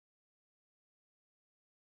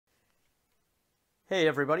Hey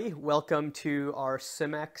everybody, welcome to our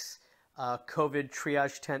CIMEX COVID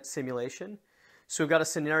triage tent simulation. So we've got a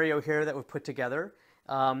scenario here that we've put together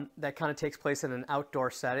that kind of takes place in an outdoor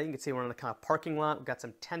setting. You can see we're in a kind of parking lot. We've got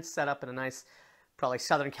some tents set up in a nice, probably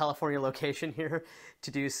Southern California location here to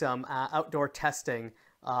do some outdoor testing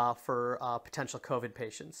for potential COVID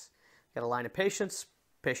patients. Got a line of patients,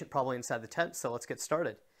 patient probably inside the tent, so let's get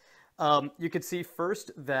started. You can see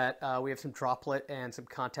first that we have some droplet and some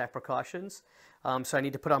contact precautions. So I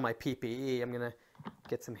need to put on my PPE. I'm going to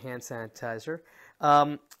get some hand sanitizer.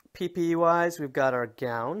 PPE-wise, we've got our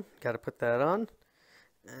gown. Got to put that on.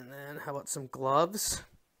 And then how about some gloves?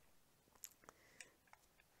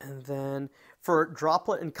 And then for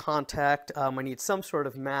droplet and contact, I need some sort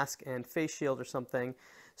of mask and face shield or something.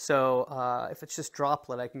 So if it's just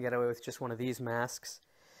droplet, I can get away with just one of these masks.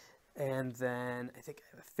 And then I think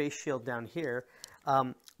I have a face shield down here.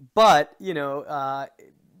 But, you know,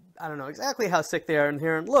 I don't know exactly how sick they are in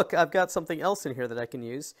here. And look, I've got something else in here that I can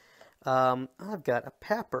use. I've got a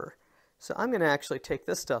papper. So I'm going to actually take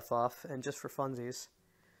this stuff off and just for funsies,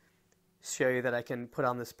 show you that I can put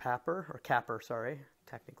on this papper, or capper, sorry,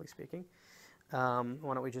 technically speaking. Why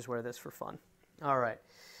don't we just wear this for fun? All right.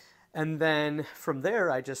 And then from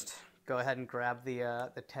there, I just go ahead and grab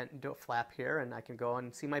the tent and do a flap here, and I can go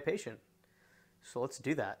and see my patient. So let's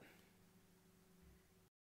do that.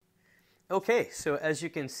 Okay, so as you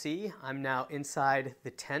can see, I'm now inside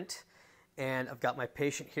the tent, and I've got my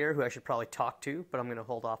patient here who I should probably talk to, but I'm going to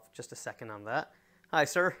hold off just a second on that. Hi,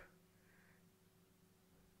 sir.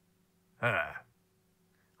 Hi.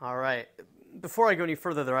 All right. Before I go any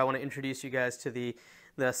further, though, I want to introduce you guys to the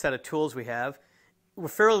set of tools we have. We're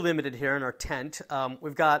fairly limited here in our tent.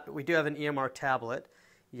 We do have an EMR tablet,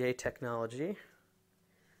 yay technology,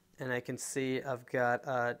 and I can see I've got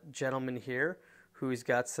a gentleman here who's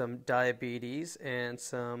got some diabetes and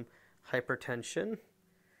some hypertension.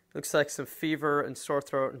 Looks like some fever and sore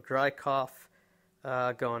throat and dry cough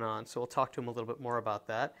going on. So we'll talk to him a little bit more about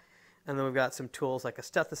that. And then we've got some tools like a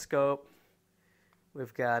stethoscope.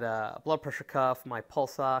 We've got a blood pressure cuff, my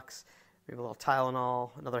pulse ox. We have a little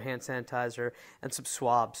Tylenol, another hand sanitizer, and some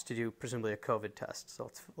swabs to do presumably a COVID test.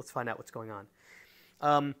 So let's find out what's going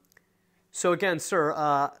on. So again, sir,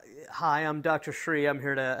 hi, I'm Dr. Shree. I'm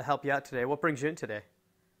here to help you out today. What brings you in today?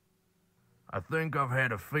 I think I've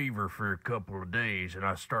had a fever for a couple of days, and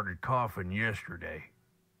I started coughing yesterday.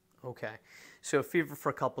 Okay, so fever for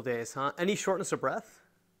a couple days, huh? Any shortness of breath?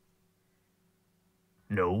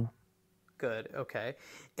 No. Good, okay.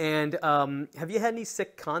 And have you had any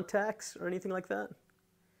sick contacts or anything like that?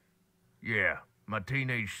 Yeah, my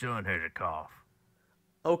teenage son has a cough.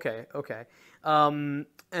 Okay, okay.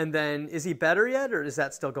 And then, is he better yet, or is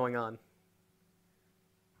that still going on?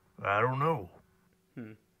 I don't know.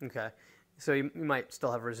 Okay. So you might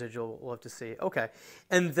still have residual. We'll have to see. Okay.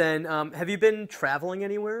 And then, have you been traveling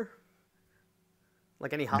anywhere?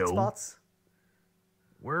 Like any hot spots?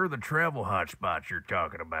 Where are the travel hotspots you're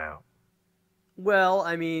talking about? Well,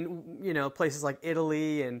 I mean, you know, places like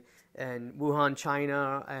Italy and Wuhan,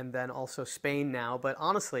 China, and then also Spain now. But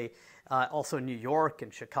honestly, also New York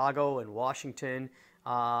and Chicago and Washington.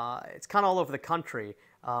 It's kind of all over the country.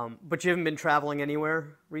 But you haven't been traveling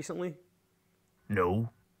anywhere recently? No.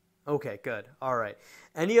 Okay, good. All right.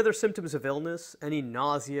 Any other symptoms of illness? Any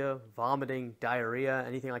nausea, vomiting, diarrhea,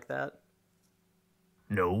 anything like that?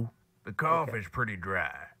 No. The cough is pretty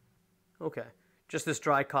dry. Okay. Just this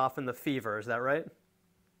dry cough and the fever, is that right?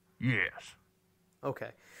 Yes. Okay.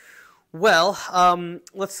 Well,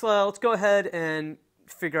 let's go ahead and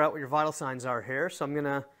figure out what your vital signs are here. So I'm going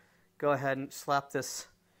to go ahead and slap this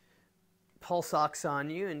pulse ox on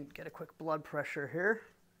you and get a quick blood pressure here.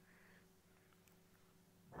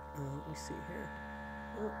 Let me see here.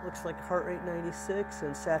 Oh, looks like heart rate 96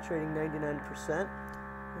 and saturating 99%.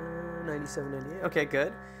 97, 98. Okay,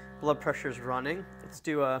 good. Blood pressure's running. Let's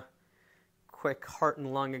do a quick heart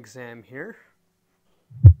and lung exam here.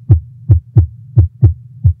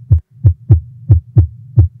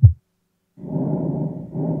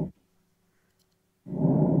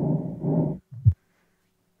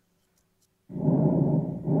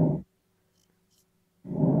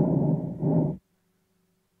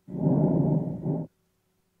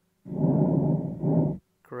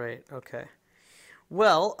 Great, okay.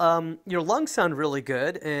 Well, your lungs sound really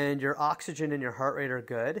good, and your oxygen and your heart rate are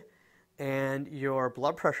good, and your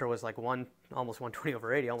blood pressure was like almost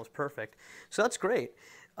 120/80, almost perfect. So that's great.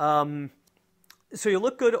 So you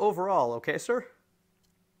look good overall, okay, sir?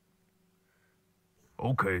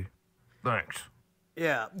 Okay. Thanks.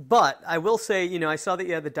 Yeah, but I will say, I saw that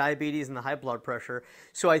you had the diabetes and the high blood pressure.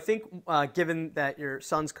 So I think, given that your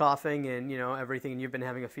son's coughing and everything, and you've been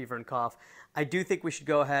having a fever and cough, I do think we should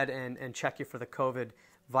go ahead and check you for the COVID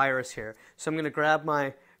virus here. So I'm going to grab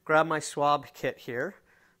my swab kit here.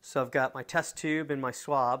 So I've got my test tube and my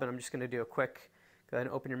swab, and I'm just going to do a quick. Go ahead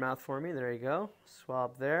and open your mouth for me. There you go.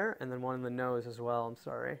 Swab there, and then one in the nose as well. I'm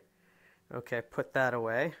sorry. Okay, put that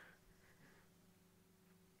away.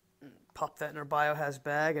 Pop that in our biohaz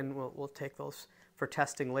bag, and we'll take those for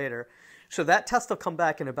testing later. So that test will come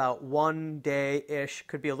back in about 1 day-ish.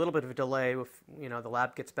 Could be a little bit of a delay if the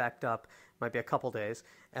lab gets backed up. Might be a couple days,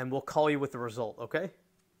 and we'll call you with the result. Okay?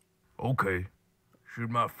 Okay. Should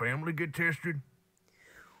my family get tested?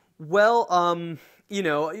 Well,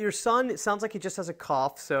 your son, it sounds like he just has a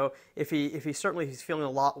cough. So if he's feeling a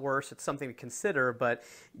lot worse, it's something to consider. But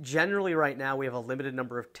generally, right now we have a limited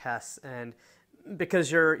number of tests, and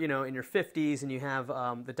because you're, in your 50s and you have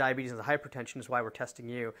the diabetes and the hypertension is why we're testing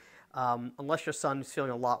you. Unless your son is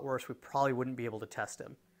feeling a lot worse, we probably wouldn't be able to test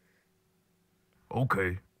him.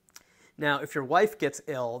 Okay. Now, if your wife gets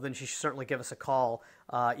ill, then she should certainly give us a call,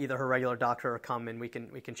 either her regular doctor or come and we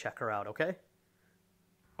can check her out, okay?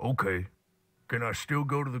 Okay. Can I still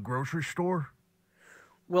go to the grocery store?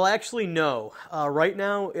 Well, actually, no. Right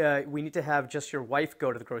now, we need to have just your wife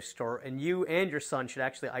go to the grocery store, and you and your son should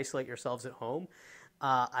actually isolate yourselves at home.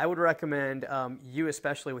 I would recommend you,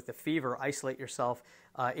 especially with the fever, isolate yourself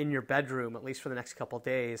in your bedroom, at least for the next couple of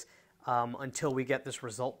days, until we get this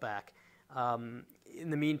result back. In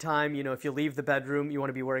the meantime, if you leave the bedroom, you want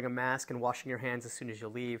to be wearing a mask and washing your hands as soon as you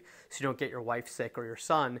leave, so you don't get your wife sick or your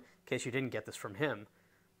son, in case you didn't get this from him.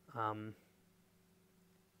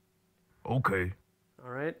 Okay. All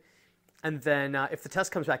right. And then if the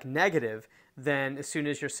test comes back negative, then as soon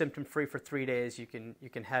as you're symptom-free for 3 days, you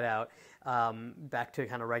can head out back to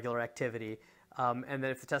kind of regular activity. And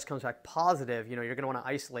then if the test comes back positive, you're going to want to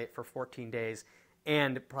isolate for 14 days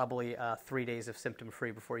and probably 3 days of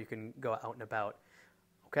symptom-free before you can go out and about.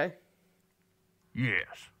 Okay?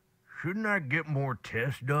 Yes. Shouldn't I get more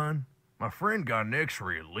tests done? My friend got an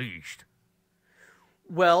x-ray at least.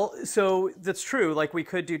 Well, so that's true. Like we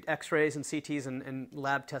could do X-rays and CTs and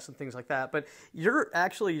lab tests and things like that. But your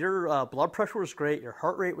blood pressure was great, your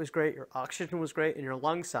heart rate was great, your oxygen was great, and your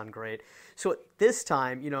lungs sound great. So at this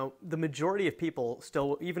time, the majority of people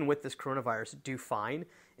still, even with this coronavirus, do fine.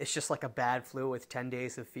 It's just like a bad flu with 10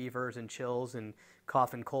 days of fevers and chills and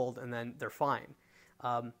cough and cold, and then they're fine.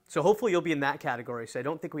 So hopefully you'll be in that category. So I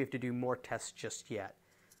don't think we have to do more tests just yet.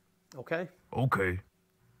 Okay? Okay.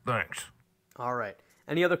 Thanks. All right.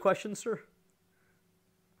 Any other questions, sir?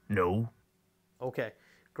 No. Okay,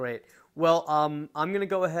 great. Well, I'm going to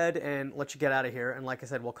go ahead and let you get out of here. And like I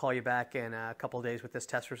said, we'll call you back in a couple of days with this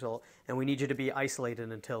test result. And we need you to be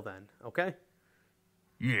isolated until then, okay?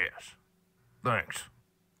 Yes. Thanks.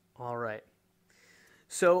 All right.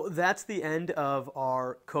 So that's the end of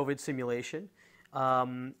our COVID simulation.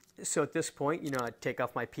 So at this point, I'd take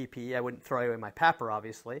off my PPE. I wouldn't throw away my PAPR,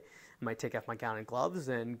 obviously. I might take off my gown and gloves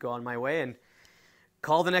and go on my way and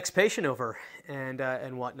call the next patient over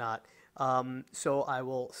and whatnot. So I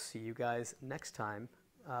will see you guys next time.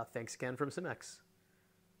 Thanks again from Simex.